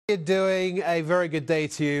Doing a very good day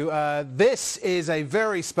to you. This is a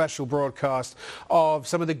very special broadcast of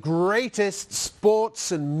some of the greatest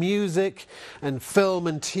sports and music and film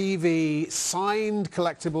and TV signed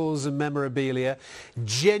collectibles and memorabilia,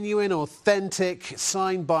 genuine, authentic,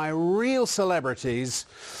 signed by real celebrities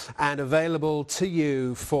and available to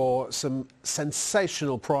you for some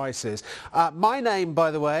sensational prices. My name,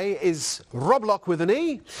 by the way, is Rob Locke with an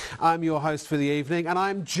E. I'm your host for the evening, and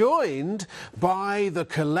I'm joined by the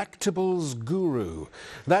Collectables guru.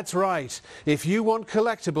 That's right. If you want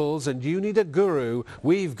collectibles and you need a guru,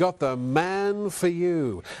 we've got the man for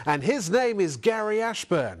you. And his name is Gary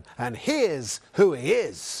Ashburn, and here's who he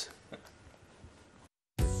is.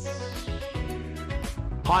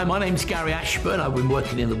 Hi, my name's Gary Ashburn. I've been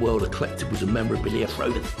working in the world of collectibles and memorabilia for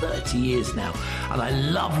over 30 years now, and I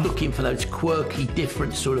love looking for those quirky,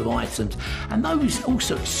 different sort of items, and those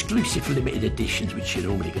also exclusive limited editions which you're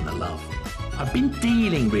normally going to love. I've been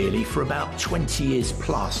dealing really for about 20 years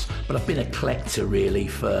plus, but I've been a collector really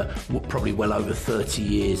for probably well over 30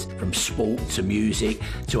 years, from sport to music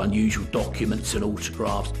to unusual documents and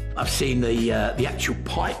autographs. I've seen the actual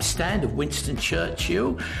pipe stand of Winston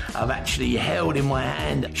Churchill. I've actually held in my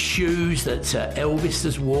hand shoes that Elvis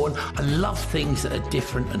has worn. I love things that are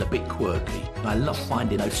different and a bit quirky. I love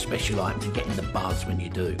finding those special items and getting the buzz when you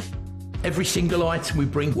do. Every single item we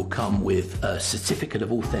bring will come with a certificate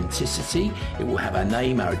of authenticity. It will have our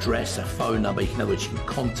name, our address, our phone number. In other words, you can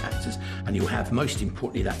contact us, and you'll have, most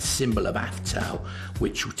importantly, that symbol of AFTAL,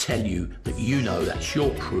 which will tell you that you know that's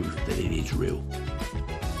your proof that it is real.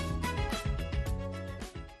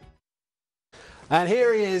 And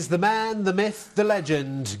here he is, the man, the myth, the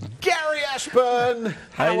legend, Gary Ashburn.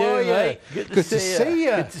 How are you? Mate? Good to see you.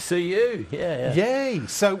 Good to see you. Yeah. Yay.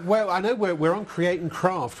 So, well, I know we're on Create and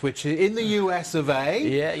Craft, which is in the US of A.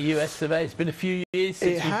 Yeah, US of A. It's been a few years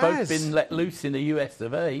since we've both been let loose in the US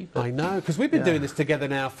of A. I know, because we've been doing this together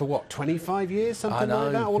now for, what, 25 years, something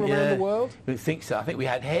like that, all around the world? I think so. I think we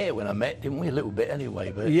had hair when I met, didn't we? A little bit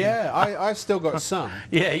anyway. But yeah, I've still got some.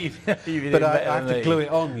 Yeah, you've but I have to glue it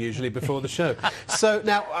on usually before the show. So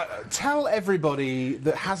now, tell everybody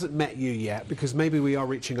that hasn't met you yet, because maybe we are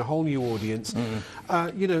reaching a whole new audience.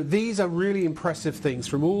 You know, these are really impressive things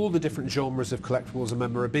from all the different genres of collectibles and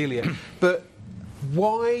memorabilia. But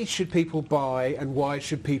why should people buy, and why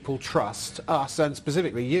should people trust us, and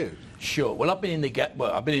specifically you? Sure. Well, I've been in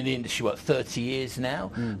the industry, 30 years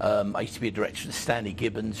now. I used to be a director of the Stanley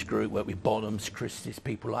Gibbons Group, worked with Bonhams, Christie's,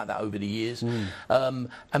 people like that over the years. And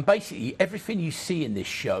basically, everything you see in this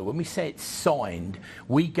show, when we say it's signed,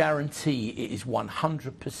 we guarantee it is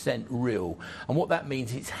 100% real. And what that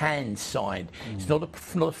means, it's hand signed. It's not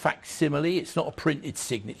a facsimile. It's not a printed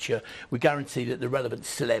signature. We guarantee that the relevant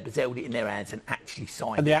celeb has held it in their hands and actually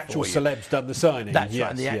signed it. And the actual celeb's done the signing. That's right.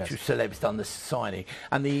 And the actual celeb's done the signing.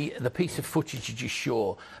 And the piece of footage you just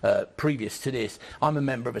saw previous to this, I'm a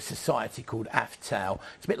member of a society called AFTAL.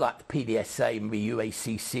 It's a bit like the PDSA, maybe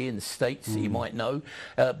UACC in the States, that you might know.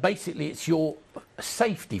 Basically, it's your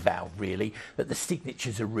safety valve, really, that the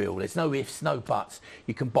signatures are real. There's no ifs, no buts.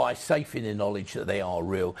 You can buy safe in the knowledge that they are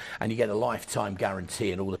real, and you get a lifetime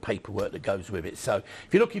guarantee and all the paperwork that goes with it. So if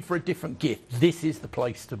you're looking for a different gift, this is the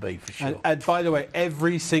place to be, for sure. And by the way,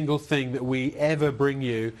 every single thing that we ever bring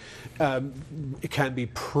you, it can be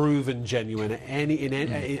proven genuine at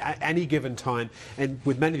any given time. And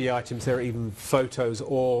with many of the items, there are even photos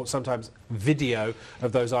or sometimes video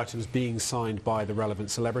of those items being signed by the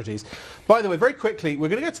relevant celebrities. By the way, very quickly, we're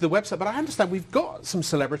going to go to the website, but I understand we've got some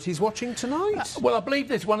celebrities watching tonight. Well, I believe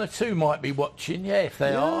there's one or two might be watching, if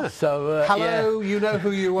they are. So, hello, you know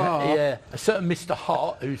who you are. Yeah, a certain Mr.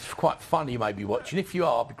 Hart, who's quite funny, may be watching. If you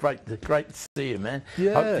are, it'd be great to see you, man.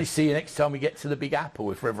 Yeah. Hopefully see you next time we get to the Big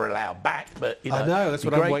Apple, if we're ever allowed back. But you know, I know, that's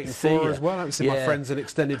what I'm waiting for as well. I haven't seen my friends and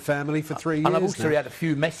extended family for 3 years And I've also now. had a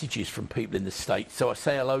few messages from people in the States, so I'll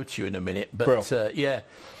say hello to you in a minute. But yeah.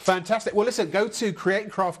 Fantastic. Well, listen, go to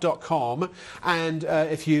createandcraft.com, and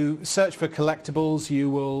if you search for collectibles, you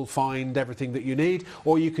will find everything that you need,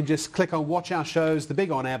 or you can just click on Watch Our Shows, the big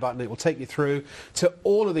on-air button. It will take you through to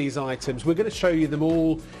all of these items. We're going to show you them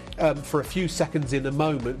all for a few seconds in a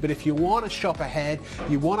moment, but if you want to shop ahead,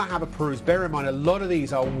 you want to have a peruse, bear in mind a lot of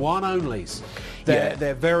these are one-onlys.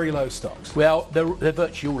 They're very low stocks. Well, they're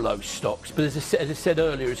virtually all low stocks, but as I said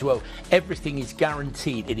earlier as well, everything is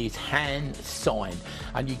guaranteed. It is hand signed,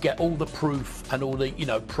 and you get all the proof and all the, you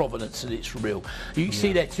know, provenance that it's real. You can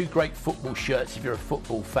see they're two great football shirts if you're a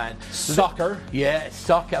football fan. Soccer. Yeah,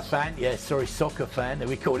 soccer fan. Yeah, sorry, soccer fan.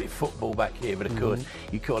 We call it football back here, but of course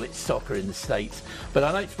you call it soccer in the States. But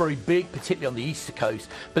I know it's very big, particularly on the East Coast.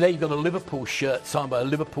 But then you've got a Liverpool shirt signed by a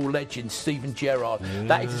Liverpool legend, Steven Gerrard.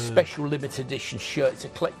 That is a special limited edition shirt. It's a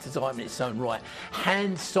collector's item in its own right.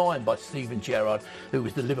 Hand signed by Steven Gerrard, who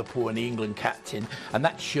was the Liverpool and the England captain. And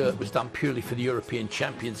that shirt was done purely for the European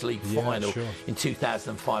Champions League final in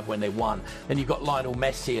 2005 when they won. Then you've got Lionel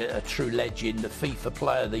Messi, a true legend, the FIFA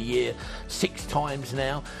Player of the Year 6 times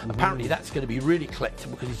now. Apparently that's going to be really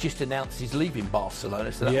collectible because he's just announced he's leaving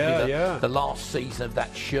Barcelona, so that'll be the last season of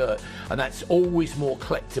that shirt, and that's always more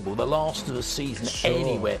collectible. The last of the season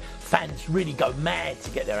anywhere. Fans really go mad to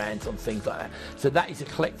get their hands on things like that. So that is a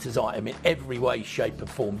collector's item in every way, shape and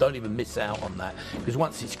form. Don't even miss out on that, because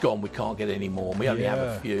once it's gone, we can't get any more. We only have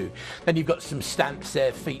a few. Then you've got some stamps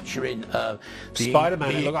there featuring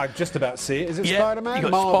Spider-Man. Look, I just about see it. Is it Spider-Man?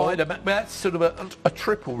 You've got Spider-Man. That's sort of a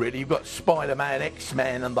triple, really. You've got Spider-Man,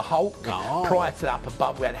 X-Man and the Hulk. Prior to that, up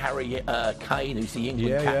above, we had Harry Kane, who's the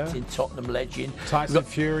England captain, Tottenham legend. Tyson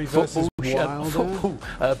Fury versus Wilder.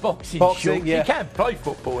 Boxing shorts. You can play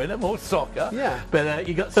football in them, or soccer. But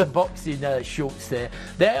you got some boxing shorts there.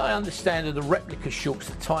 There, I understand, are the replica shorts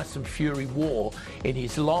that Tyson Fury wore in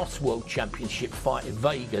his last World Championship fight in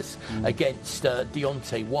Vegas against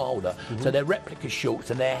Deontay Wilder. So they're replica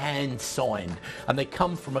shorts and they're hand signed, and they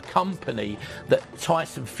come from a company that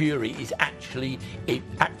Tyson Fury is actually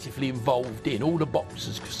actively involved in. All the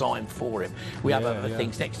boxers signed for him. We have other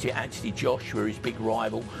things next to it. Anthony Joshua, his big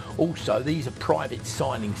rival. Also, these are private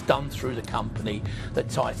signings done through the company that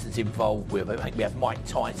Tyson's involved with. I think we have Mike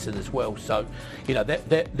Tyson as well. So, you know,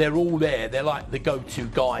 they're all there. They're like the go-to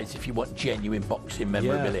guys if you want genuine boxing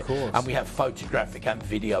memorabilia. And we have photographic and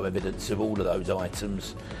video evidence of all of those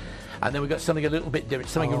items. And then we've got something a little bit different,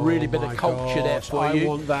 something a really bit of culture there for you. I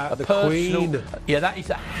want that, the personal, Queen. Yeah, that is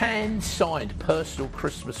a hand-signed personal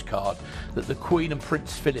Christmas card that the Queen and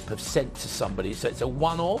Prince Philip have sent to somebody. So it's a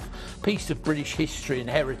one-off piece of British history and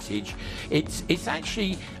heritage. It's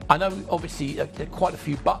actually, I know obviously there are quite a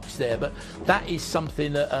few bucks there, but that is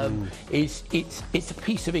something that it's a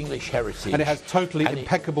piece of English heritage. And it has totally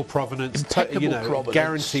impeccable provenance, provenance,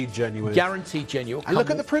 guaranteed genuine. Guaranteed genuine. And look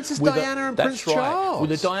at the Princess Diana and Prince Charles. Well,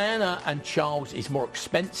 the Diana and Charles is more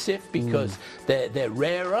expensive because they're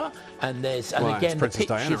rarer, and again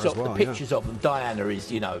the pictures of them. Diana is,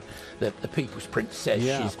 you know, the people's princess.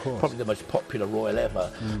 She's probably the most popular royal ever.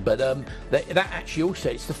 But that actually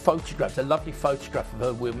also, it's the photograph, a lovely photograph of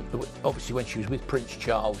her obviously when she was with Prince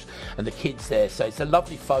Charles and the kids there. So it's a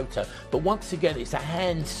lovely photo. But once again, it's a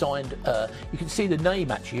hand signed. You can see the name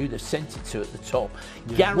actually who they've sent it to at the top.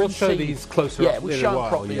 Guaranteed. We'll show these closer up we'll in show a while.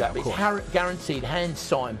 Properly. It's guaranteed hand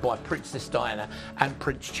signed by Princess Diana and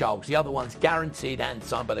Prince Charles. The other one's guaranteed hand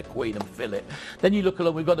signed by the Queen and Philip. Then you look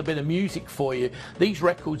along, we've got a bit of music for you. These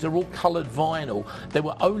records are all coloured vinyl. They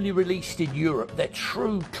were only released in Europe. They're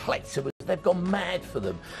true collectibles. They've gone mad for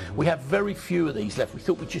them. We have very few of these left. We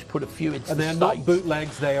thought we'd just put a few into the States. And they're not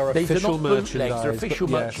bootlegs, they are official merchandise. They're official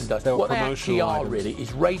merchandise. What they actually are really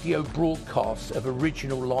is radio broadcasts of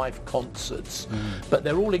original live concerts. But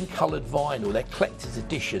they're all in coloured vinyl. They're collector's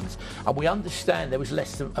editions. And we understand there was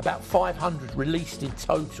less than about 500 released in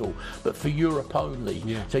total, but for Europe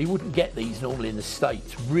only. So you wouldn't get these normally in the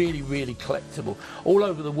States. Really, really collectible. All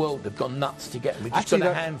over the world they've gone nuts to get them. We've just got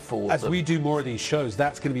a handful of them. As we do more of these shows,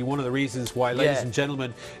 that's going to be one of the reasons why, ladies and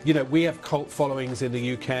gentlemen, you know, we have cult followings in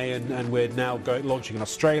the UK, and we're now launching in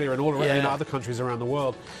Australia and all around in other countries around the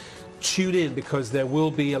world. Tune in, because there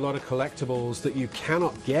will be a lot of collectibles that you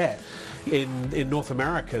cannot get in North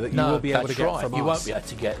America that you will be able to get from us. You won't be able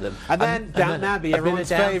to get them. And then Downton Abbey, everyone's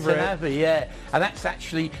favourite. And that's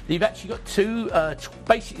actually, they've actually got two,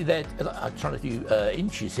 basically they're, I'm trying to do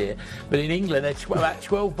inches here, but in England they're about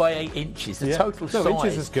 12 by 8 inches. The total size.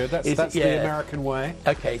 Inches is good. That's the American way.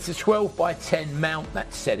 Okay, it's a 12 by 10 mount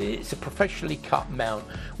that's set in. It's a professionally cut mount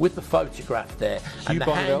with the photograph there. Hugh and the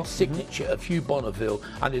hand signature of Hugh Bonneville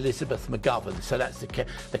and Elizabeth McGovern. So that's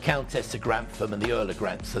the Countess of Grantham and the Earl of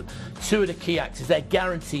Grantham. Two of the key actors. They're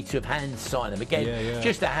guaranteed to have hand signed them. Again,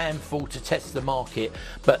 just a handful to test the market.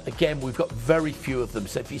 But again, we've got very few of them.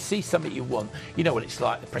 So if you see something you want, you know what it's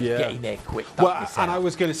like. Get in there quick. Well, and I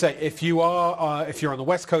was going to say, if you're on the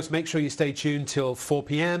West Coast, make sure you stay tuned till 4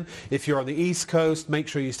 p.m. If you're on the East Coast, make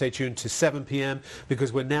sure you stay tuned to 7 p.m.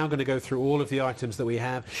 because we're now going to go through all of the items that we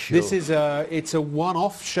have. This is it's a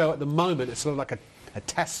one-off show at the moment. It's sort of like a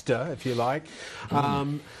tester, if you like.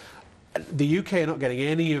 The UK are not getting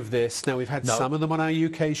any of this. Now, we've had some of them on our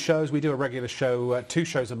UK shows. We do a regular show, 2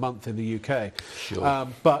 shows a month in the UK. Sure.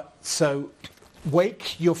 So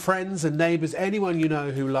wake your friends and neighbours, anyone you know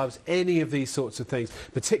who loves any of these sorts of things.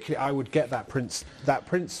 Particularly, I would get that Prince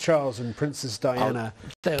Charles and Princess Diana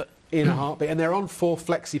in a heartbeat. And they're on 4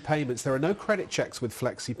 flexi payments. There are no credit checks with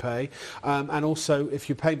flexi pay. And also, if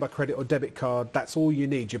you're paying by credit or debit card, that's all you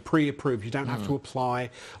need. You're pre-approved. You don't have to apply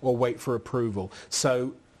or wait for approval.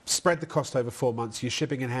 So spread the cost over 4 months. Your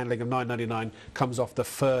shipping and handling of $9.99 comes off the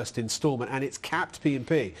first instalment, and it's capped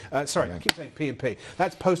P&P. Sorry, I keep saying P&P.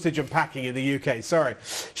 That's postage and packing in the UK. Sorry,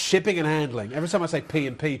 shipping and handling. Every time I say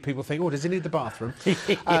P&P, people think, oh, does he need the bathroom?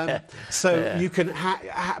 You can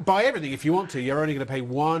buy everything if you want to. You're only going to pay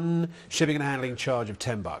 1 shipping and handling charge of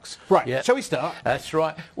 $10. Right, shall we start? That's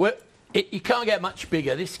right. You can't get much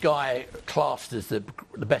bigger. This guy, classed as the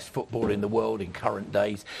best footballer in the world in current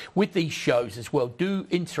days, with these shows as well, do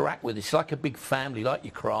interact with us. It's like a big family, like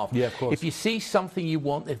your craft. Yeah, of course. If you see something you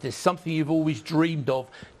want, if there's something you've always dreamed of,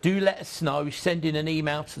 do let us know. Send in an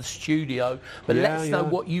email to the studio, but let us know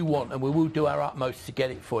what you want, and we will do our utmost to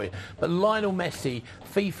get it for you. But Lionel Messi,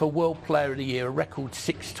 FIFA World Player of the Year, a record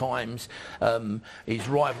 6 times. His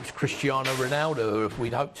rivals Cristiano Ronaldo, who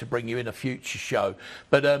we'd hope to bring you in a future show.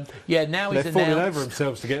 But now they're he's falling over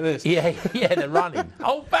themselves to get this. Yeah, they're running.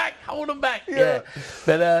 Hold them back. Yeah.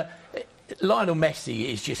 But Lionel Messi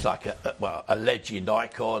is just like a legend,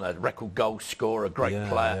 icon, a record goal scorer, a great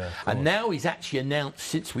player. And now he's actually announced,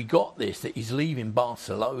 since we got this, that he's leaving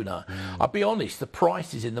Barcelona. I'll be honest, the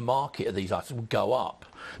prices in the market of these items will go up.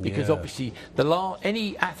 Because obviously,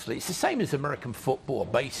 any athlete, it's the same as American football, or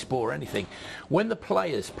baseball, or anything. When the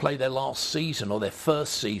players play their last season or their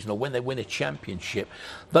first season, or when they win a championship,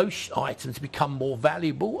 those items become more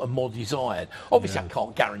valuable and more desired. Obviously, I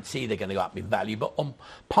can't guarantee they're going to go up in value, but on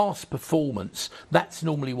past performance, that's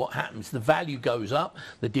normally what happens. The value goes up,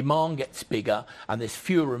 the demand gets bigger, and there's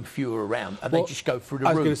fewer and fewer around, and they just go through the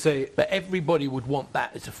roof. I was going to say, but everybody would want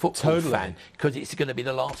that as a football fan, because it's going to be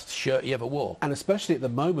the last shirt he ever wore. And especially at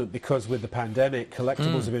the moment, because with the pandemic,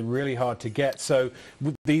 collectibles have been really hard to get. So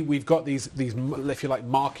we've got these, if you like,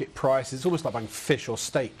 market prices. It's almost like buying fish or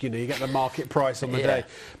steak. You know, you get the market price on the day,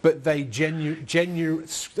 but they generally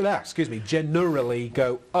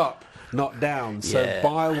go up, not down. So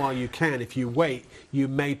buy while you can. If you wait, you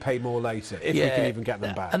may pay more later, if we can even get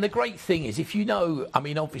them back. And the great thing is, if you know, I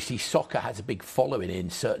mean, obviously soccer has a big following in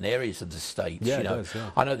certain areas of the States. Yeah, you know, it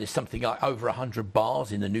does, I know there's something like over 100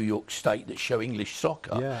 bars in the New York State that show English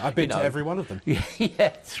soccer. Yeah, I've been to every one of them. Yeah,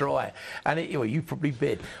 that's right. And you've probably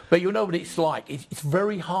been. But you'll know what it's like. It's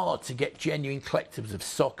very hard to get genuine collectibles of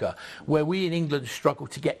soccer, where we in England struggle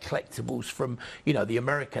to get collectibles from, the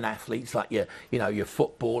American athletes, like your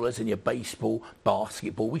footballers and your baseball,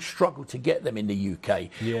 basketball. We struggle to get them in the UK.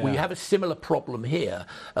 We have a similar problem here.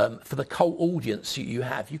 For the cult audience you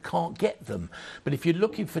have, you can't get them. But if you're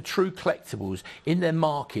looking for true collectibles in their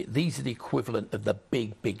market, these are the equivalent of the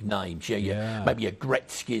big names. Maybe your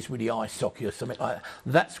Gretzky's with the ice hockey or something like that.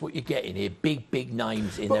 That's what you're getting here, big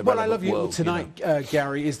names in their relevant world. What I love tonight,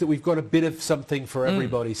 Gary, is that we've got a bit of something for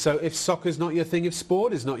everybody. So if soccer's not your thing, if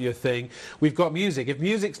sport is not your thing, we've got music. If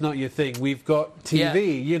music's not your thing, we've got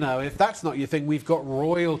TV. If that's not your thing, we've got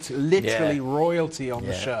royalty, literally royalty on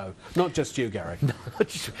the show. Not just you, Gary.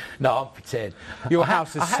 No, I'm pretend. Your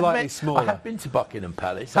house is slightly smaller. I have been to Buckingham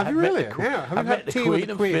Palace. Have you really? I've met the Queen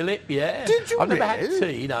and Philip, Did you I've really? never had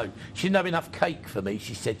tea, She didn't have enough cake for me.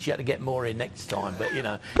 She said she had to get more in next time. But, you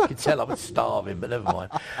could tell I was starving, but never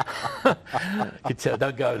mind. Could tell,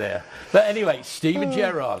 don't go there. But anyway, Steven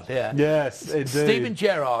Gerrard, Yes, indeed. Steven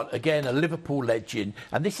Gerrard, again, a Liverpool legend.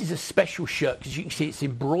 And this is a special shirt, because you can see it's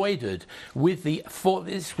embroidered with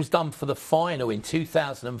this was done for the final in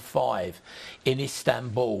 2005 in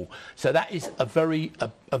Istanbul. So that is a very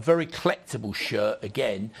collectible shirt,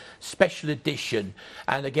 again, special edition,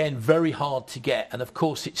 and again, very hard to get. And of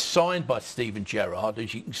course, it's signed by Steven Gerrard,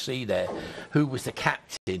 as you can see there, who was the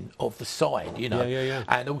captain of the side,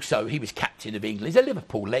 And also, he was captain of England. He's a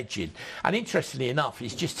Liverpool legend. And interestingly enough,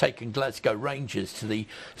 he's just taken Glasgow Rangers to the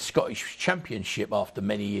Scottish Championship after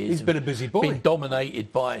many years. He's been a busy boy. Been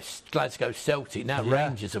dominated by Glasgow Celtic. Now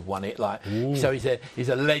Rangers have won it. So he's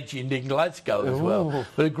a legend in Glasgow as well.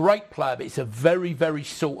 But a great player. But it's a very, very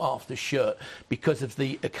sought after shirt because of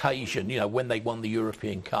the occasion. When they won the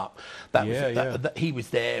European Cup, he was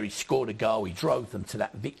there. He scored a goal. He drove them to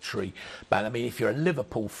that victory. But I mean, if you're a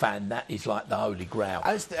Liverpool fan, that is like the holy grail.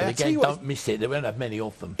 But again, don't miss it. They won't have many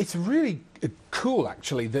of them. It's really cool,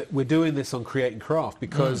 actually, that we're doing this on Create and Craft,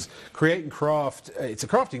 because Create and Craft, it's a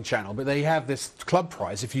crafting channel, but they have this club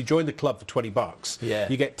prize. If you join the club for $20,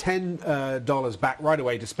 you get $10 back right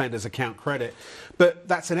away to spend as account credit. But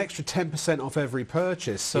that's an extra 10% off every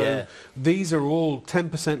purchase. So these are all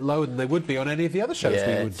 10% lower than they would be on any of the other shows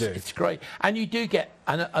we would do. It's great. And you do get,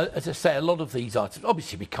 and as I say, a lot of these items,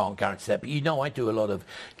 obviously we can't guarantee that, but you know I do a lot of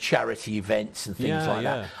charity events and things like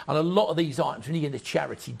that. And a lot of these items, when you get the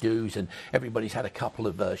charity dues, and everybody's had a couple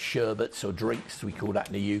of sherbets or drinks, we call that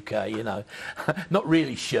in the UK, you know. Not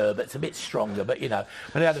really sherbets, a bit stronger, but, you know,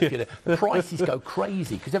 when they had a few, the prices go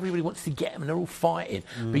crazy because everybody wants to get them and they're all fighting.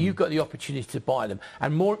 But you've got the opportunity to buy them.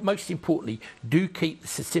 And most importantly, do keep the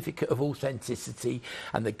certificate of authenticity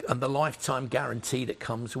and the lifetime guarantee that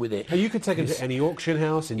comes with it. And you can take them to any auction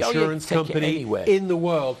house, insurance company in the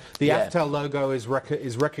world. The AFTAL logo is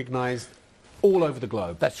recognised all over the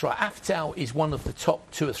globe. That's right. AFTAL is one of the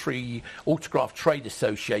top 2 or 3 autograph trade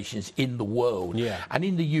associations in the world. And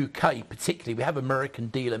in the UK particularly, we have American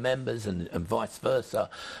dealer members and vice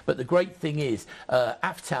versa. But the great thing is,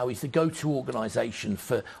 AFTAL is the go-to organisation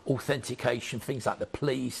for authentication, things like the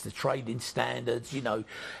police, the trading standards, you know,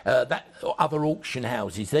 that other auction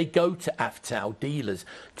houses. They go to AFTAL dealers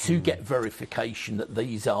to get verification that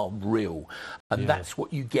these are real. And that's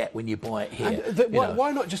what you get when you buy it here. And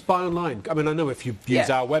why not just buy online? I mean, I know if you use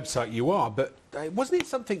our website, you are, but wasn't it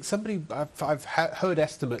something I've heard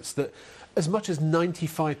estimates that as much as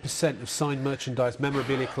 95% of signed merchandise,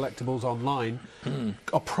 memorabilia, collectibles online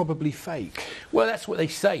are probably fake? Well, that's what they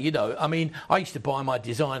say, you know. I mean, I used to buy my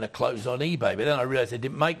designer clothes on eBay, but then I realised they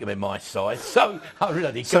didn't make them in my size, so I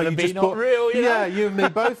realised it could have been not real, you know? Yeah, you and me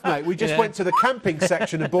both, mate. We just went to the camping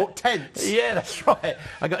section and bought tents. Yeah, that's right.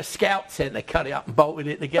 I got a scout tent, they cut it up and bolted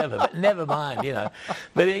it together, but never mind, you know.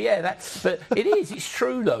 But but it's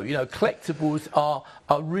true though, you know, collectibles are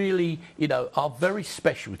really, you know, are very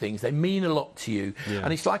special things. They mean a lot to you.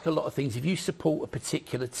 And it's like a lot of things. If you support a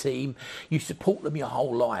particular team, you support them your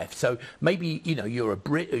whole life. So maybe, you know, you're a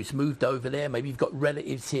Brit who's moved over there, maybe you've got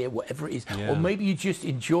relatives here, whatever it is, or maybe you just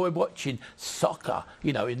enjoy watching soccer,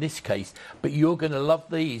 you know, in this case, but you're going to love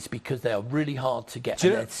these because they are really hard to get,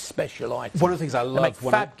 and they're special items. One of the things I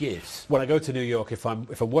love gifts. When I go to New York, if I'm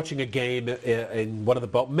watching a game in one of the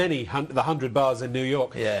 100 bars in New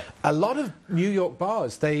York, a lot of New York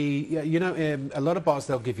bars, a lot of bars,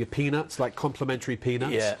 they'll give you peanuts, like complimentary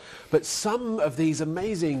peanuts. But some of these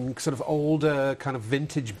amazing sort of older kind of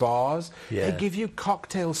vintage bars, they give you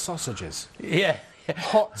cocktail sausages.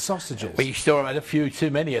 Hot sausages. Well, you still have had a few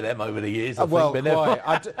too many of them over the years.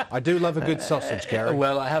 I do love a good sausage, Gary.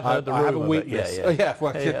 Well, I have heard the I have a weakness. That's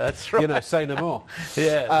right. You know, say no more.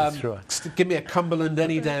 That's right. Give me a Cumberland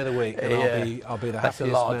any day of the week, and I'll be the happiest. That's a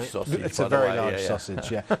large sausage. It's a very large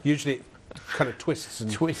sausage. Usually it kind of twists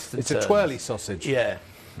and it's turns. A twirly sausage.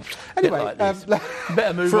 Anyway, like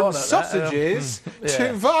better move from on sausages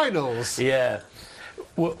to vinyls.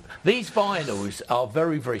 Well, these vinyls are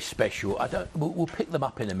very, very special. We'll pick them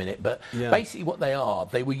up in a minute, but basically what they are,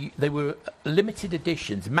 they were limited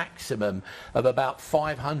editions, maximum of about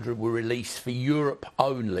 500 were released for Europe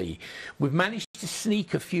only. We've managed to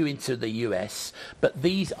sneak a few into the US, but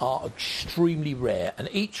these are extremely rare, and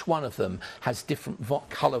each one of them has different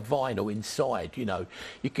colour vinyl inside. You know,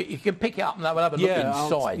 you can pick it up and have a look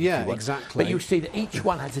inside. Exactly. But you'll see that each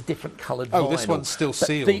one has a different coloured vinyl. Oh, this one's still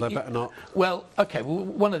sealed. They better not. Well, okay. Well,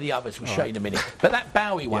 one of the others we'll show you in a minute. But that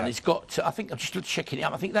Bowie one has got, I think I'm just checking it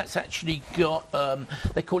up, I think that's actually got,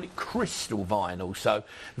 they call it crystal vinyl, so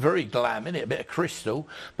very glam, innit? A bit of crystal.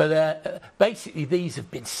 But basically these have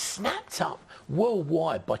been snapped up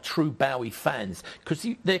worldwide by true Bowie fans because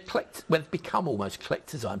they've become almost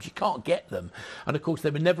collector's items. You can't get them, and of course they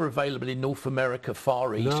were never available in North America,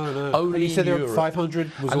 Far East. Only and you said in Europe.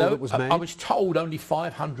 500 was all that was made. I was told only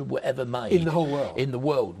 500 were ever made in the whole world. In the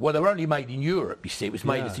world, well, they're only made in Europe. You see, it was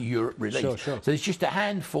made as a Europe release. Sure. So there's just a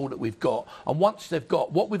handful that we've got, and once they've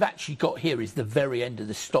got, what we've actually got here is the very end of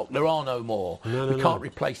the stock. There are no more. We can't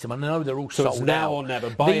replace them. I know they're all sold out. So it's now or never.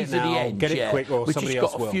 Buy it now. Get it quick, or somebody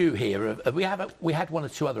else will. We've just got a few here. We had one or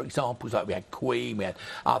two other examples, like we had Queen, we had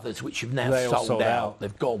others which have now sold out.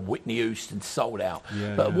 They've gone. Whitney Houston sold out.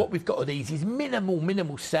 But what we've got of these is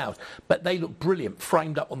minimal sales, but they look brilliant,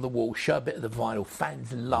 framed up on the wall, show a bit of the vinyl.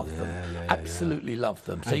 Fans love them, absolutely love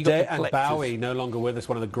them. So you got the collectors. And Bowie no longer with us,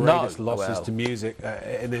 one of the greatest losses to music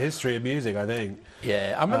in the history of music, I think.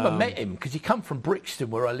 I remember I met him because he come from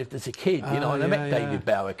Brixton, where I lived as a kid, you know, and I met David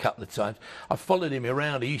Bowie a couple of times. I followed him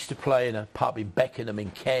around. He used to play in a pub in Beckenham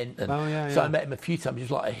in Kent, and so I met him a few times. He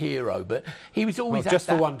was like a hero, but he was always just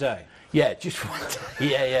for one day. Yeah, just for one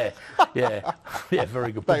day. Yeah,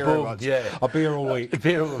 very good. Thank you very much. Yeah. I'll be here all week.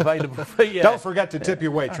 Beer available. Yeah. Don't forget to tip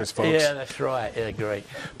your waitress, folks. Yeah, that's right. Yeah, great.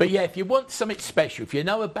 But yeah, if you want something special, if you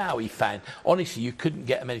know a Bowie fan, honestly, you couldn't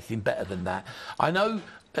get them anything better than that. I know.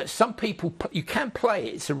 Some people, you can play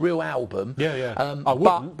it. It's a real album. Yeah. I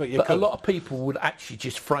wouldn't, but you could. A lot of people would actually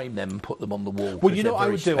just frame them and put them on the wall. Well, you know what I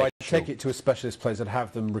would do? I'd take it to a specialist place and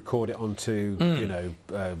have them record it onto,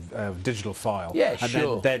 digital file. Yeah, and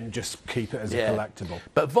sure. then just keep it as a collectible.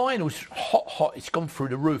 But vinyl's hot. It's gone through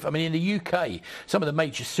the roof. I mean, in the UK, some of the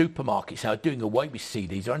major supermarkets now are doing away with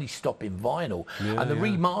CDs. They're only stopping vinyl. And the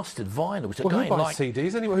remastered vinyls are going like... Who buys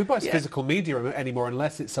CDs anymore? Who buys physical media anymore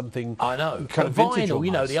unless it's something... I know. Kind of vinyl,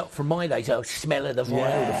 you know, from my days, the smell of the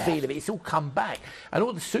vinyl, the feel of it, it's all come back. And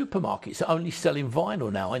all the supermarkets are only selling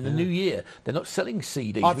vinyl now. In the new year, they're not selling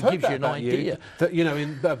CDs. I've heard gives you an idea. That,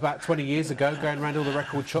 in about 20 years ago, going around all the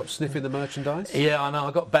record shops sniffing the merchandise. Yeah, I know.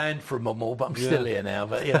 I got banned from them all, but I'm still here now.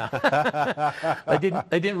 But,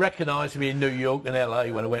 they didn't recognise me in New York and LA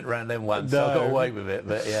when I went round them once. So I got away with it.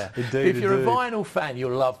 But, Indeed, if you're a vinyl fan,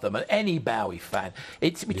 you'll love them. And any Bowie fan.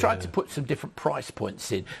 We tried to put some different price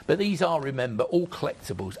points in. But these are, remember, all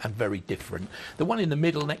collectibles and very different. The one in the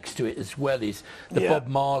middle next to it as well is the Bob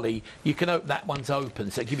Marley. You can open that one's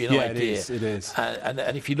open, so it'll give you an idea. It is.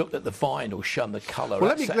 And if you look at the vinyl, shown the colour.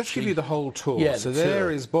 Well, let's give you the whole tour. Yeah, so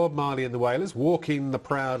there is Bob Marley and the Wailers walking the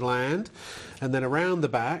proud land, and then around the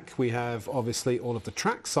back we have obviously all of the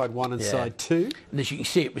tracks, side 1 and side 2. And as you can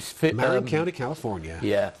see, it was Marion County, California.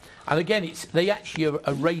 Yeah. And again, they actually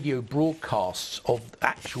are radio broadcasts of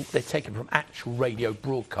they're taken from actual radio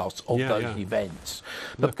broadcasts of those events.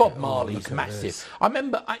 But Bob Marley's massive. I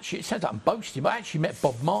remember, actually, it sounds like I'm boasting, but I actually met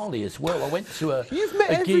Bob Marley as well. I went to a You've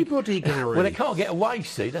met everybody, Gary. Well, they can't get away,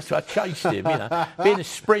 see. That's why I chased him, Being a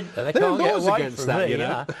sprinter, they can't get away from that,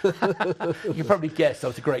 me, You can probably guess I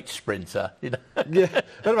was a great sprinter, Yeah.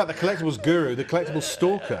 What about the collectibles guru, the collectibles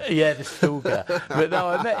stalker? Yeah, the stalker. But no,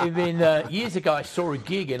 I met him years ago. I saw a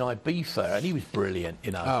gig in Ibiza, and he was brilliant,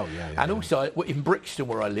 Oh, yeah. And also, in Brixton,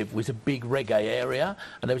 where I live, was a big reggae area,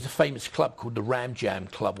 and there was a famous club called the Ram Jam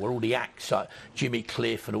Club, where all the acts, like Jimmy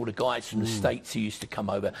Cliff and all the guys from the States who used to come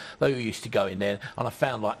over, they all used to go in there, and I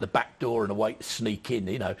found, like, the back door and a way to sneak in,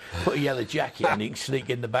 put a yellow jacket and you can sneak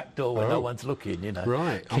in the back door when no one's looking,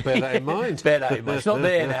 Right, I'll bear that in mind. Bear that in mind. It's not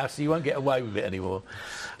there now, so you won't get away with it anymore.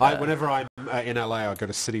 Whenever I'm in LA, I go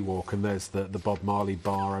to City Walk, and there's the Bob Marley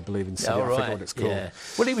bar, I believe, in City. I forget what it's called. Yeah.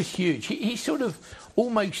 Well, he was huge. He sort of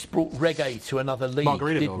almost brought reggae to another league,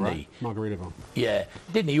 didn't he? Margaritaville. Yeah,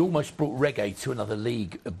 didn't he? Almost brought reggae to another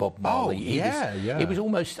league, Bob Marley. It was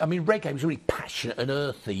almost, reggae was really passionate and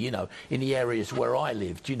earthy, in the areas where I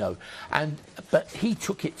lived, but he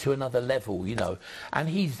took it to another level, and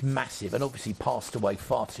he's massive and obviously passed away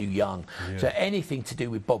far too young. Yeah. So anything to do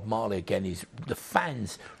with Bob Marley again is the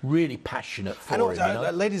fans really passionate for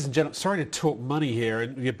him. Ladies and gentlemen, sorry to talk money here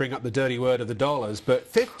and you bring up the dirty word of the dollars,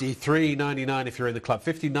 but $53.99 if you're in the club,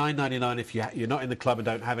 $59.99 if you're not in the club and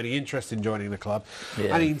don't have any interest in joining the club.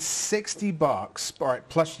 Yeah. I mean, $60, all right,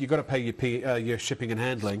 plus you've got to pay your shipping and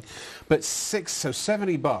handling, but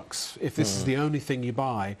 $70 if this is the only thing you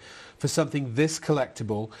buy. For something this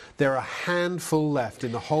collectible, there are a handful left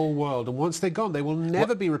in the whole world, and once they're gone, they will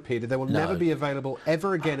never be repeated. They will never be available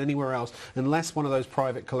ever again anywhere else, unless one of those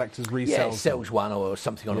private collectors resells them. Sells one or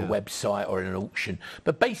something on a website or in an auction.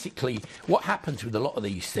 But basically, what happens with a lot of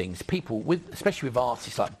these things, people, especially with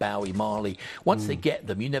artists like Bowie, Marley, once they get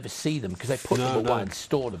them, you never see them because they put them away and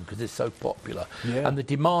store them because they're so popular. Yeah. And the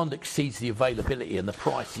demand exceeds the availability, and the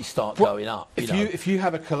prices start going up. If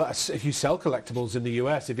you sell collectibles in the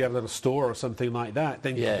US, if you have a little store or something like that,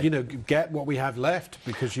 then get what we have left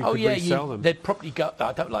because you could resell them. They'd probably go.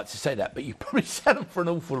 I don't like to say that, but you probably sell them for an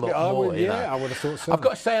awful lot more. I would have thought so. I've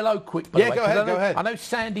got to say hello quick. By the way, go ahead. I know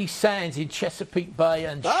Sandy Sands in Chesapeake Bay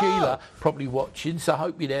and Sheila probably watching, so I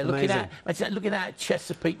hope you're there looking out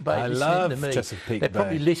Chesapeake Bay. I love to me. Chesapeake They're Bay.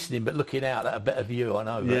 probably listening, but looking out at a better view. I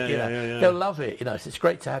know. But, they'll love it. So it's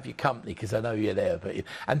great to have your company because I know you're there.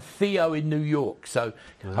 And Theo in New York. So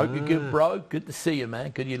hope you're good, bro. Good to see you,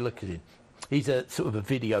 man. Good you look at him. He's a sort of a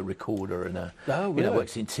video recorder and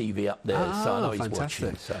works in TV up there, so I know he's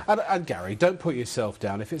watching. So. And Gary, don't put yourself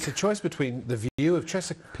down. If it's a choice between the view of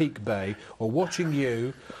Chesapeake Bay or watching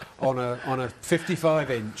you on a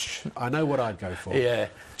 55-inch, I know what I'd go for. Yeah.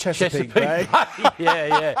 Chesapeake Bay.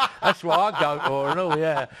 yeah. That's what I'd go for and all,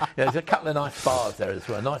 yeah. There's a couple of nice bars there as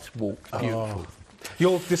well. Nice walk, beautiful.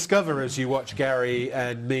 You'll discover as you watch Gary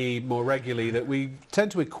and me more regularly that we tend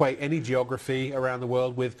to equate any geography around the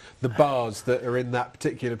world with the bars that are in that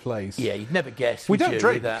particular place. Yeah, you'd never guess. We don't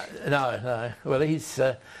drink. No, no. Well, he's...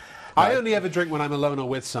 I only ever drink when I'm alone or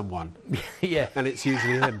with someone. Yeah. And it's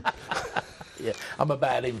usually him. Yeah, I'm a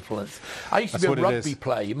bad influence. I used to be a rugby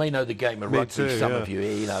player. You may know the game of rugby, some of you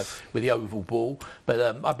here, you know, with the oval ball.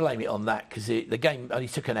 But I blame it on that because the game only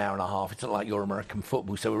took an hour and a half. It's not like your American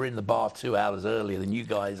football, so we're in the bar 2 hours earlier than you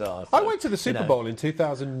guys are. So, I went to the Super Bowl in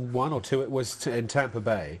 2001 or 2. It was in Tampa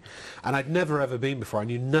Bay, and I'd never ever been before. I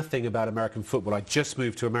knew nothing about American football. I just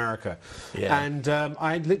moved to America, and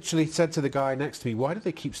I literally said to the guy next to me, "Why do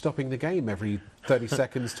they keep stopping the game every 30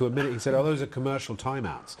 seconds to a minute?" He said, "Oh, those are commercial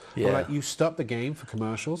timeouts." Yeah. I'm like, "You stop the game for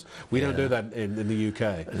commercials? We don't do that in the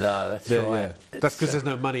UK." No, that's right. Yeah. That's because there's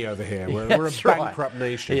no money over here. We're a bankrupt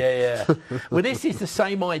nation. Yeah. Well, this is the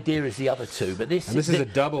same idea as the other two, but this is a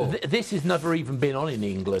double. This has never even been on in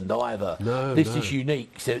England either. No, this is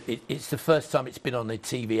unique. So it's the first time it's been on the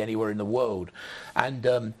TV anywhere in the world,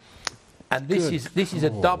 and this is a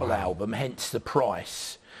double album, hence the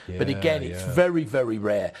price. But again, it's very, very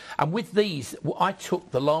rare. And with these, I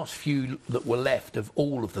took the last few that were left of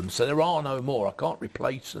all of them. So there are no more. I can't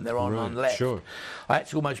replace them. There are none left. Sure. I had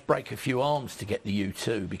to almost break a few arms to get the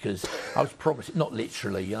U2 because I was promised, not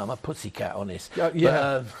literally, you know, I'm a pussycat on this.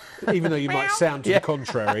 Yeah. But, even though you might sound to the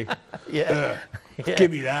contrary. Yeah.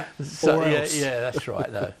 Give me that. So, yeah, that's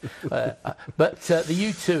right, though. But the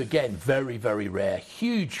U2, again, very, very rare.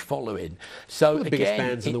 Huge following. So, one of the biggest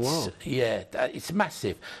bands in the world. Yeah, it's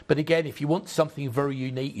massive. But again, if you want something very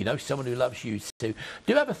unique, you know, someone who loves U2,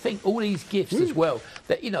 do have a think, all these gifts as well,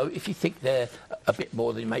 that, you know, if you think they're a bit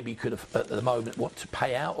more than maybe you could have, at the moment, want to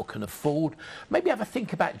pay out or can afford, maybe have a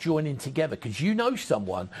think about joining together because you know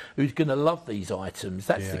someone who's going to love these items.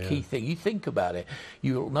 That's the key thing. You think about it.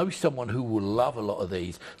 You'll know someone who will love a lot of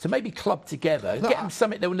these. So maybe club together, get them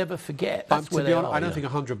something they'll never forget. That's where they are. I don't think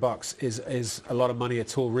 $100 is a lot of money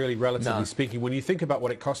at all, really, relatively speaking. When you think about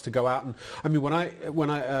what it costs to go out, and I mean, when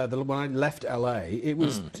I left LA, it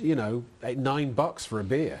was you know $9 for a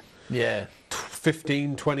beer. Yeah.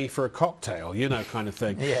 15, 20 for a cocktail, you know, kind of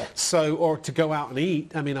thing. Yeah. So, or to go out and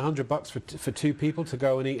eat, I mean, $100 for 2 people to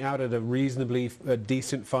go and eat out at a reasonably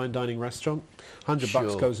decent fine dining restaurant,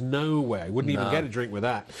 $100 goes nowhere. You wouldn't even get a drink with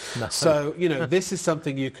that. No. So, you know, this is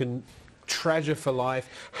something you can treasure for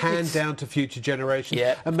life, hand down to future generations,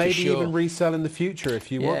 and maybe even resell in the future if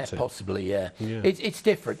you want to. Possibly, It's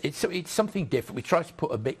different. It's something different. We try to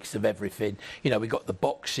put a mix of everything. You know, we've got the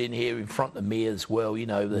box in here in front of me as well, you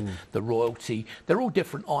know, the royalty. They're all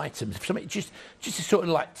different items. Something just to sort of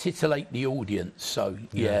like titillate the audience. So,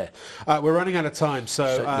 we're running out of time,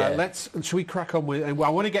 so shall we crack on with, and I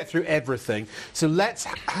want to get through everything, so let's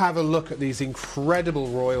have a look at these incredible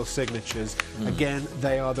royal signatures. Again,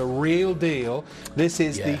 they are the real deal. This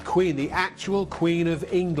is the Queen, the actual Queen of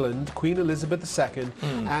England, Queen Elizabeth II,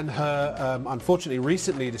 and her unfortunately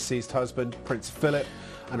recently deceased husband, Prince Philip.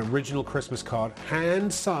 An original Christmas card,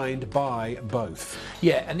 hand signed by both.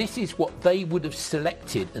 Yeah, and this is what they would have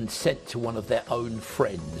selected and sent to one of their own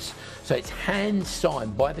friends. So it's hand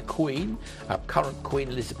signed by the Queen, current Queen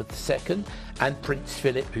Elizabeth II, and Prince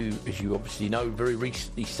Philip, who, as you obviously know, very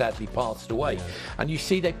recently sadly passed away. Yeah. And you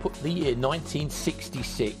see they put the year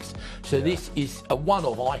 1966. So this is a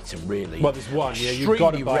one-off item, really. Well, there's one. Yeah, you've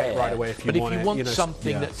got to buy it right away if you want it. But if you want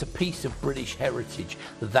something that's a piece of British heritage,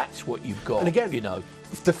 that's what you've got. And again, you know.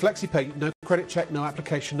 The FlexiPay, no credit check, no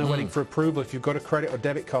application, no waiting for approval. If you've got a credit or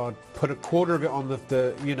debit card, put a quarter of it on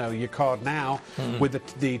the your card now with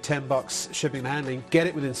the $10 shipping and handling. Get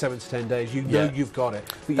it within 7 to 10 days. You know you've got it.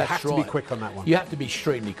 But you have to be quick on that one. You have to be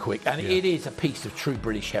extremely quick, and it is a piece of true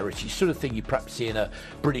British heritage, sort of thing you perhaps see in a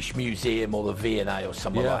British museum or the V&A or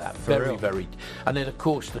somewhere like that. Very. And then of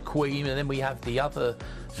course the Queen, and then we have the other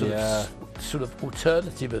sort of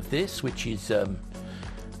alternative of this, which is.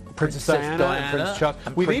 Princess Diana and Prince Charles.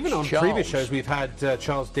 We've even on previous shows we've had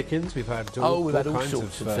Charles Dickens. We've had all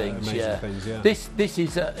sorts of things. This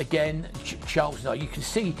is again Charles. Now you can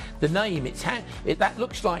see the name. That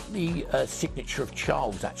looks like the signature of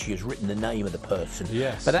Charles. Actually, has written the name of the person.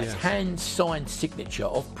 Yes, but that's hand signed signature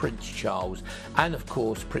of Prince Charles and of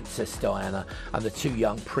course Princess Diana and the 2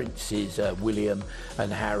 young princes William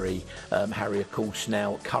and Harry. Harry, of course,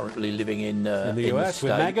 now currently living in the US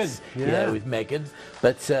with Meghan. Yeah, with Meghan.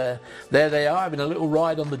 But there they are having a little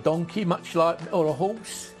ride on the donkey, much like, or a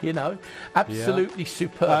horse, you know. Absolutely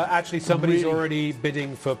superb. Actually, somebody's already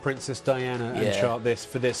bidding for Princess Diana and Charles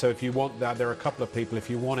for this. So if you want that, there are a couple of people. If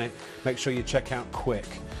you want it, make sure you check out quick.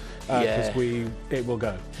 because it will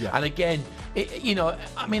go. Yeah. And again, you know,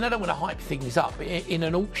 I mean, I don't want to hype things up. In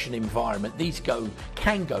an auction environment, these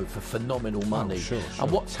can go for phenomenal money. Sure.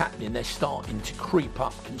 And what's happening? They're starting to creep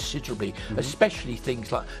up considerably, especially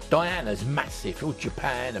things like Diana's massive, or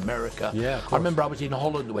Japan, America. Yeah, I remember I was in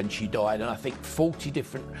Holland when she died, and I think 40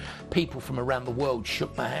 different people from around the world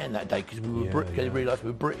shook my hand that day because they realised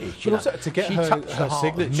we were British. But also to get she her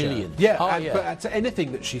signature. Millions. But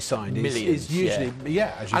anything that she signed is usually,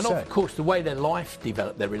 as you and say. of course, the way their life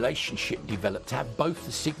developed, their relationship developed, to have both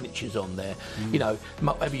the signatures on there, you know,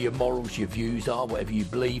 whatever your morals, your views are, whatever you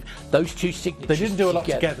believe, those two signatures. They didn't do a lot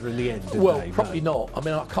together in the end, did well, they? probably not. I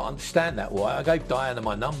mean, I can't understand that why. I gave Diana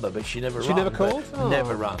my number, but she never rung. She never called?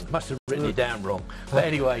 Never rung. Must have written it down wrong. But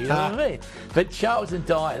anyway, you know what I mean? But Charles and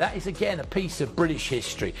Di, that is again a piece of British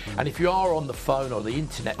history. And if you are on the phone or the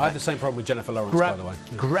internet, I had the same problem with Jennifer Lawrence, by the way.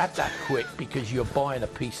 Grab that quick, because you're buying a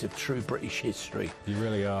piece of true British history. You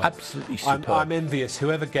really are. Absolutely superb. I'm envious.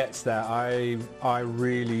 Whoever gets that, I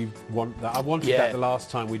really want that. I wanted that the last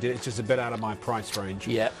time we did. It's just a bit out of my price range.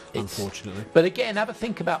 Yeah, unfortunately. But again, have a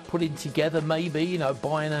think about putting together, maybe, you know,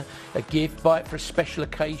 buying a gift, buy it for a special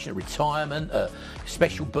occasion, a retirement, a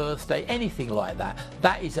special birthday, anything like that.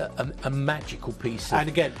 That is a magical piece of and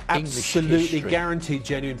again, English absolutely history. Guaranteed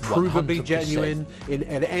genuine, provably 100%. genuine in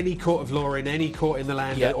any court of law, in any court in the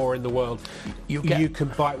land or in the world. You can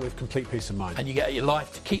buy it with complete peace of mind. And you get your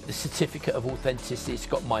life to keep the certificate of authenticity. It's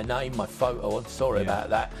got my name, my photo. I'm sorry about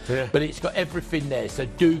that. Yeah. But it's got everything there. So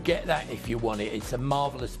do get that if you want it. It's a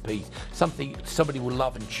marvellous piece. Something somebody will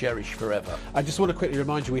love and cherish forever. I just want to quickly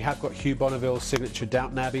remind you, we have got Hugh Bonneville's signature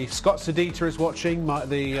Downton Abbey. Scott Sedita is watching,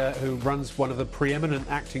 who runs one of the preeminent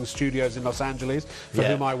acting studios in Los Angeles, for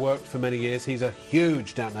whom I worked for many years. He's a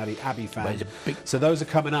huge Downton Abbey fan. So those are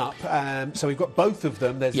coming up. So we've got both of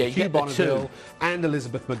them. There's Hugh Bonneville and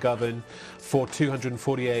Elizabeth McGovern for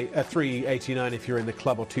 $389 if you're in the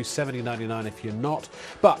club, or $270.99 if you're not.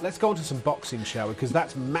 But let's go on to some boxing, shall we? Because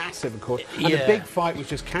that's massive, of course. And the big fight was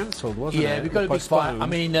just cancelled, wasn't it? Yeah, we've got a big fight. I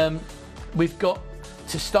mean, we've got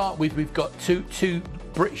to start with. We've got two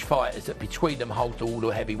British fighters that between them hold all the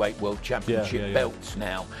heavyweight world championship belts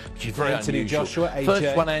now, which is very Anthony unusual. Joshua, AJ.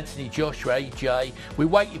 First one, Anthony Joshua, AJ. We're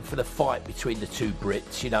waiting for the fight between the two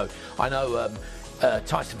Brits. You know, I know.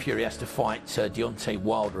 Tyson Fury has to fight Deontay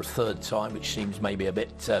Wilder a third time, which seems maybe a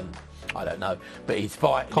bit, I don't know, but he's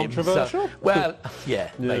fighting controversial? him. So, well,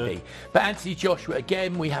 maybe. But Anthony Joshua,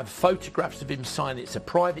 again, we have photographs of him signing. It's a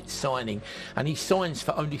private signing, and he signs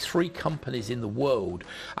for only 3 companies in the world,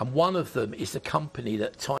 and one of them is the company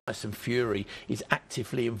that Tyson Fury is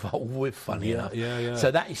actively involved with, funny enough.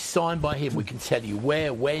 So that is signed by him. We can tell you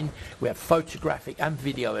where, when. We have photographic and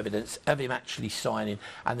video evidence of him actually signing,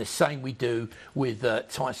 and the same we do with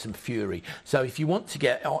Tyson Fury. So if you want to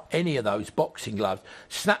get any of those boxing gloves,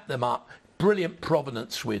 snap them up. Brilliant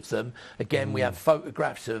provenance with them. Again, we have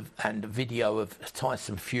photographs and video of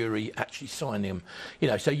Tyson Fury actually signing them. You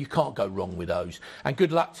know, so you can't go wrong with those. And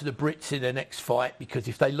good luck to the Brits in their next fight, because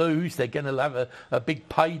if they lose, they're going to have a big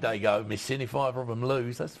payday go missing if either of them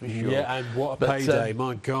lose, that's for sure. Yeah, and what a payday,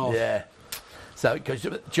 my God. Yeah. So, because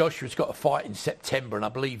Joshua's got a fight in September, and I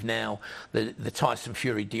believe now the Tyson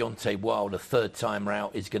Fury Deontay Wilder third time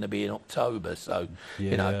route is going to be in October. So,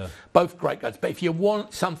 you know, both great guys. But if you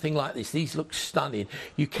want something like this, these look stunning.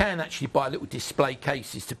 You can actually buy little display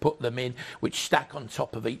cases to put them in, which stack on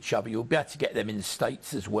top of each other. You'll be able to get them in the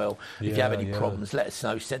States as well. If you have any problems, let us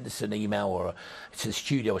know. Send us an email or to the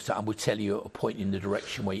studio or something. We'll tell you a point in the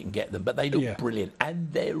direction where you can get them. But they look brilliant,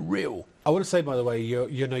 and they're real. I want to say, by the way,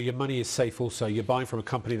 you know, your money is safe also. You're buying from a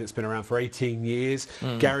company that's been around for 18 years.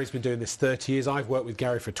 Gary's been doing this 30 years. I've worked with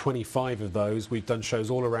Gary for 25 of those. We've done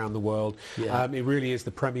shows all around the world. It really is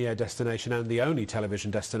the premier destination and the only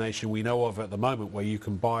television destination we know of at the moment where you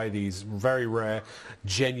can buy these very rare,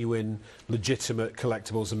 genuine, legitimate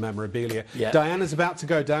collectibles and memorabilia. Diana's about to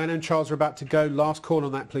go. Diana and Charles are about to go. Last call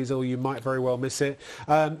on that, please, or you might very well miss it.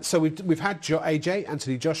 So we've had AJ,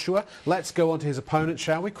 Anthony Joshua. Let's go on to his opponent,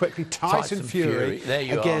 shall we? Quickly, Tyson Fury. There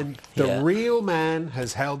you again, are. The real man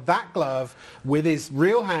has held that glove with his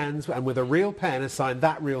real hands and with a real pen and signed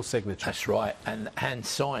that real signature. That's right, and hand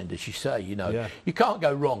signed, as you say. You know, you can't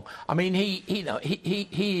go wrong. I mean, he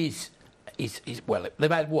is. well,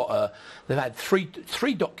 they've had they've had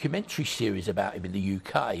three documentary series about him in the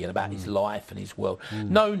UK and about his life and his world.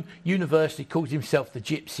 Known universally, calls himself the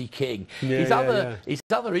Gypsy King. His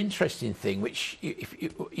other interesting thing, which if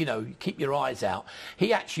you know, keep your eyes out,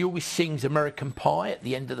 he actually always sings American Pie at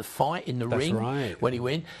the end of the fight in the ring when he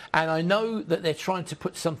wins. And I know that they're trying to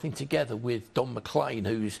put something together with Don McLean,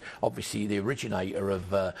 who's obviously the originator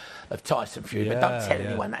of Tyson Fury. But don't tell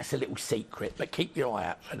anyone, that's a little secret. But keep your eye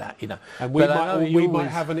out for that, you know. And we might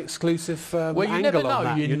have an exclusive angle on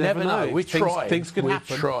that. You never know. We're trying. Things can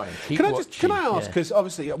happen. Can I ask, because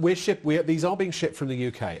obviously these are being shipped from the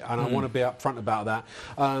UK, and I want to be upfront about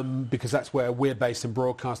that, because that's where we're based and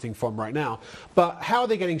broadcasting from right now. But how are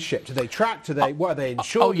they getting shipped? Are they tracked? What are they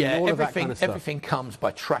insured? Oh yeah, all of that kind of stuff? Everything comes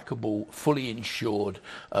by trackable, fully insured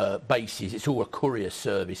bases. It's all a courier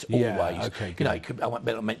service always. Okay, you know, I won't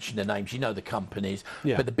better mention the names. You know the companies,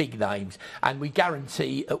 but the big names, and we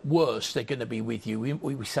guarantee at worst they're going to be with you.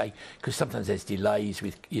 We say, because sometimes there's delays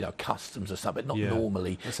with customs or something, but not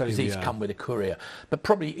normally, because these come with a courier. But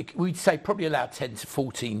we'd say allow 10 to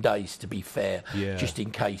 14 days to be fair, just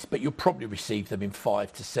in case. But you'll probably receive them in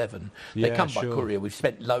 5 to 7. They come by courier. We've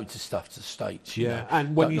spent loads of stuff to the States.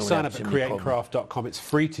 And when you sign up at createcraft.com, it's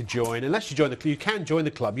free to join. Unless you join the club, you can join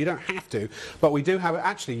the club. You don't have to, but we do have.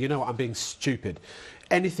 Actually, you know what? I'm being stupid.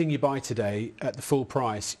 Anything you buy today at the full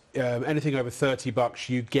price, anything over $30,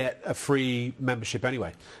 you get a free membership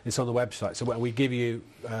anyway. It's on the website. So when we give you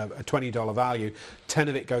a $20 value, 10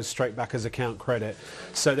 of it goes straight back as account credit.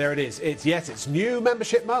 So there it is. It's new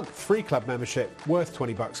membership month, free club membership worth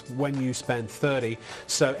 $20 when you spend 30.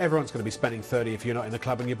 So everyone's going to be spending 30 if you're not in the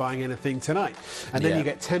club and you're buying anything tonight. And then you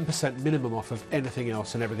get 10% minimum off of anything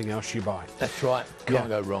else and everything else you buy. That's right. Can't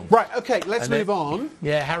go wrong. Right. Okay. Let's move on.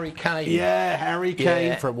 Yeah. Harry Kane. Yeah. Harry Kane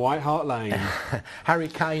from White Hart Lane. Harry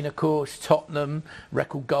Kane, of course, Tottenham,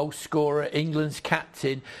 record goal scorer, England's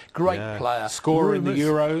captain, great player. Scorer in the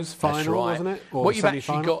Euros final, wasn't it? Or what you've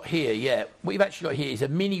actually got here, is a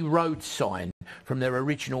mini road sign from their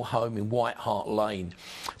original home in White Hart Lane.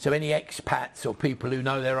 So any expats or people who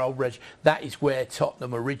know their old that is where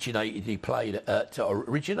Tottenham originated. He played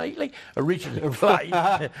originally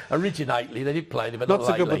played. Originally, they did play them, but not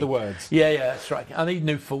so good with the words. Yeah, that's right. I need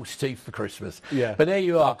new false teeth for Christmas. Yeah, but there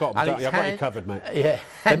you are. I've got you covered, mate. Yeah,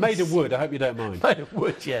 they're made of wood. I hope you don't mind. Made of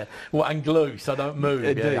wood, yeah. And glue, so I don't move.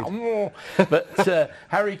 Indeed. But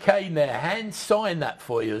Harry Kane there, hand signed that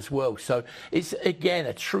for you as well. So it's again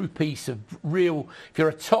a true piece of real. If you're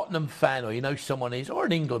a Tottenham fan or you know someone is, or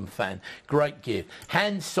an England fan, great gift.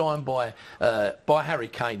 Hand signed by Harry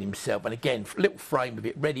Kane himself, and again, little frame of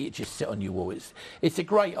it, ready to just sit on your wall. It's a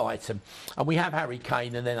great item, and we have Harry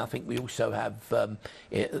Kane, and then I think we also have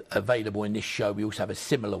available in this show. We also have a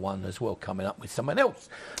similar one as well coming up with someone else,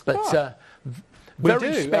 but.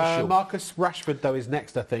 Very special. Marcus Rashford, though, is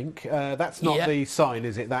next, I think. That's not the sign,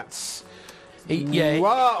 is it? That's... he's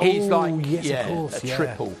like, of course, a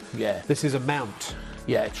triple, This is a mount.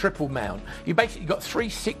 Yeah, triple mount. You basically got 3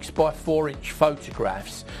 6x4-inch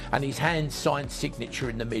photographs and his hand-signed signature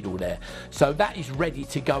in the middle there. So that is ready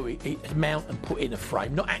to go, mount and put in a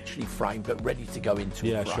frame. Not actually framed, but ready to go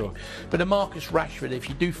into a frame. Sure. But a Marcus Rashford, if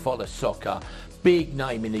you do follow soccer, big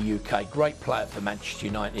name in the UK, great player for Manchester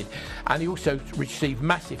United, and he also received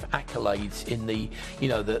massive accolades in the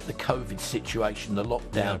COVID situation, the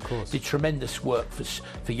lockdown. Did tremendous work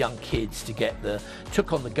for young kids to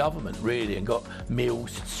took on the government really and got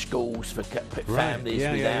meals at schools for families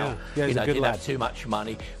without didn't have too much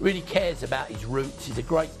money. Really cares about his roots. He's a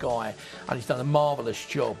great guy, and he's done a marvellous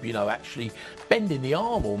job. Actually bending the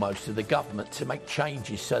arm almost of the government to make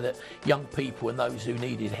changes so that young people and those who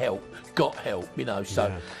needed help got help.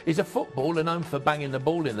 He's a footballer known for banging the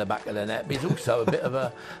ball in the back of the net, but he's also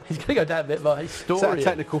he's going to go down a bit of a historian. Is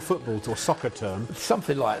that a technical football or soccer term?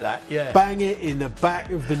 Something like that, yeah. Bang it in the back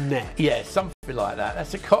of the net. Yeah, something like that.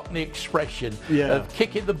 That's a Cockney expression of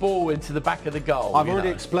kicking the ball into the back of the goal. I've already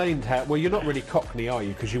explained how, well, you're not really Cockney, are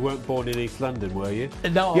you? Because you weren't born in East London, were you?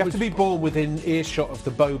 No, you have to be born within earshot of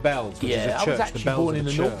the Bow Bells, which is a church. I was actually born in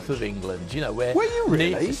the north of England, where... Were you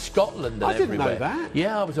really? Near to Scotland and everywhere. I didn't know that.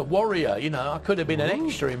 Yeah, I was a warrior, I could have been an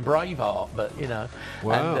extra in Braveheart, but,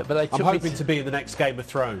 Wow. And, but they took I'm hoping to be in the next Game of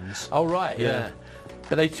Thrones. Oh, right, yeah.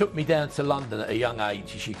 But they took me down to London at a young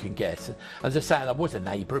age, as you can guess. And as I say, I was a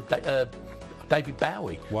neighbour of David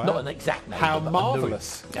Bowie. Wow. Not an exact neighbour. How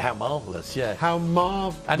marvellous. How marvellous, yeah. How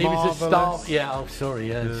marvellous. And he was a star. Yeah, oh,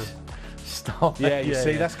 sorry, Star. Yeah, you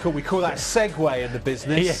see, that's cool. We call that segue in the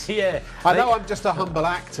business. Yeah. I know I'm just a humble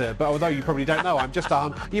actor, but although you probably don't know, I'm just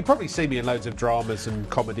you probably see me in loads of dramas and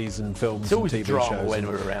comedies and films and TV drama shows when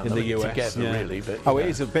we're around in the US together, really. But it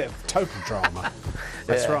is a bit of total drama.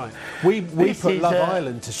 That's Yeah. right. We put is, Love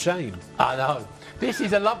Island to shame. I know. This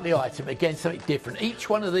is a lovely item. Again, something different. Each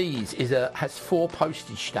one of these has 4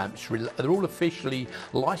 postage stamps. They're all officially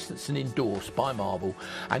licensed and endorsed by Marvel.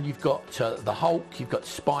 And you've got the Hulk, you've got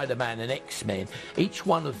Spider-Man and X-Men. Each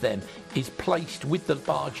one of them is placed with the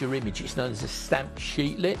larger image. It's known as a stamped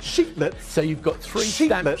sheetlet. Sheetlets? So you've got 3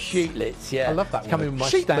 stamped sheetlets. Yeah, I love that it's coming word. with my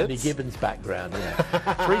Sheetlets? Stanley Gibbons background.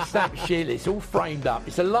 Yeah. 3 stamped sheetlets, all framed up.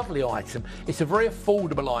 It's a lovely item. It's a very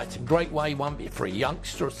affordable item. Great way, one bit for a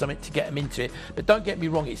youngster or something to get them into it. But don't get me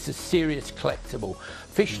wrong, it's a serious collectible.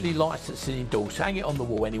 Officially licensed and endorsed. Hang it on the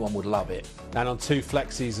wall, anyone would love it. And on 2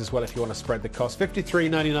 flexies as well if you want to spread the cost.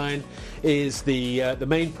 $53.99 is the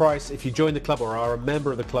main price. If you join the club or are a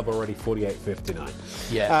member of the club already, $48.59.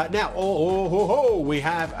 Yeah. Now, we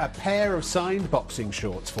have a pair of signed boxing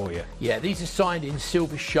shorts for you. Yeah, these are signed in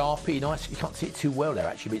silver Sharpie. Nice, you can't see it too well there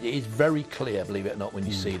actually, but it is very clear, believe it or not, when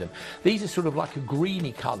you see them. These are sort of like a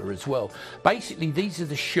greeny colour as well. Basically, these are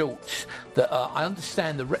the shorts that I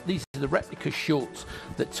understand these are the replica shorts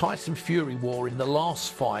that Tyson Fury wore in the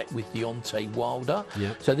last fight with Deontay Wilder.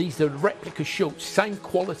 Yep. So these are replica shorts, same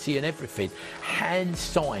quality and everything, hand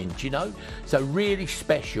signed, you know. So really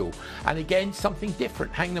special. And again, something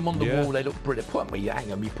different. Hang them on the wall, they look brilliant. Put them where you hang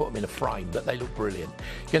them, you put them in a frame, but they look brilliant.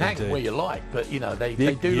 You can hang them where you like, but you know they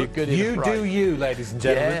do look good in a frame. You do you, ladies and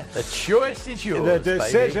gentlemen. Yeah, the choice is yours. The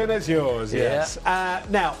decision baby. is yours. Yes.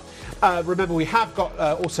 Now. Remember, we have got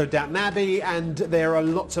also Downton Abbey, and there are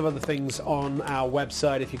lots of other things on our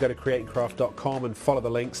website if you go to createandcraft.com and follow the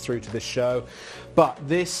links through to this show. But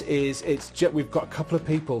this is, we've got a couple of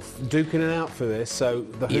people duking it out for this, so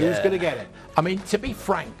who's going to get it? I mean, to be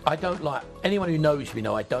frank, I don't like, anyone who knows me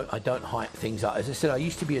know I don't hype things up. As I said, I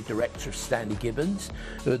used to be a director of Stanley Gibbons,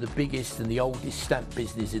 who are the biggest and the oldest stamp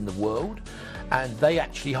business in the world. And they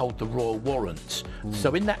actually hold the royal warrants.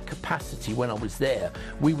 So in that capacity, when I was there,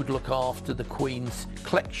 we would look after the Queen's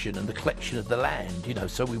collection and the collection of the land, you know,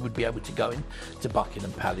 so we would be able to go into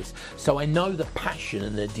Buckingham Palace. So I know the passion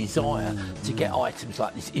and the desire to get items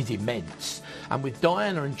like this is immense. And with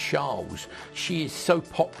Diana and Charles, she is so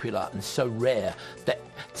popular and so rare that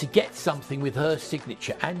to get something with her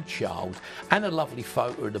signature and Charles and a lovely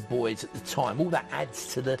photo of the boys at the time, all that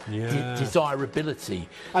adds to the desirability.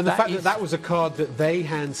 And the fact that was a card that they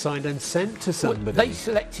hand signed and sent to somebody. Well, they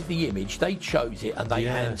selected the image, they chose it, and they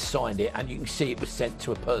hand signed it, and you can see it was sent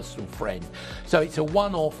to a personal friend. So it's a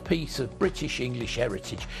one-off piece of British English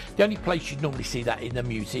heritage. The only place you'd normally see that in a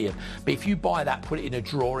museum. But if you buy that, put it in a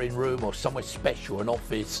drawing room or somewhere special, an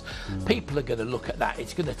office, people are going to look at that.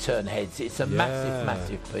 It's going to turn heads. It's a massive,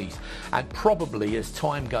 massive piece. And probably as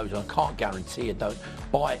time goes on, I can't guarantee I don't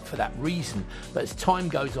buy it for that reason, but as time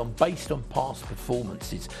goes on, based on past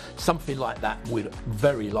performances, something like that would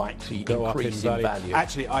very likely increase in value.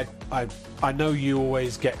 Actually, I know you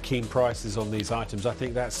always get keen prices on these items. I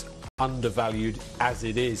think that's undervalued as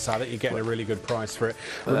it is, so I think you're getting a really good price for it.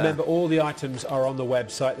 Remember, all the items are on the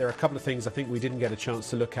website. There are a couple of things I think we didn't get a chance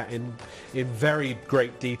to look at in very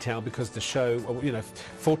great detail because the show, you know,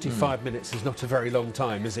 45 minutes is not a very long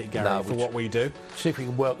time, is it, Gary, for what we do? See if we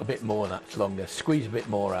can work a bit more that's longer. Squeeze a bit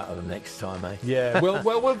more out of them next time, eh? Yeah,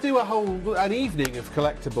 we'll do an evening of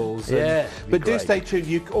collectibles. But do stay tuned.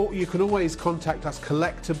 You can always contact us,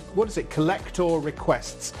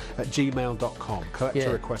 collectorrequests@gmail.com.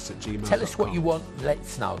 Collectorrequests@gmail.com. Tell us what you want. Let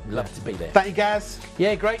us know. Love to be there. Thank you, guys.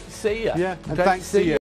 Yeah, great to see you. Yeah, and thanks to you.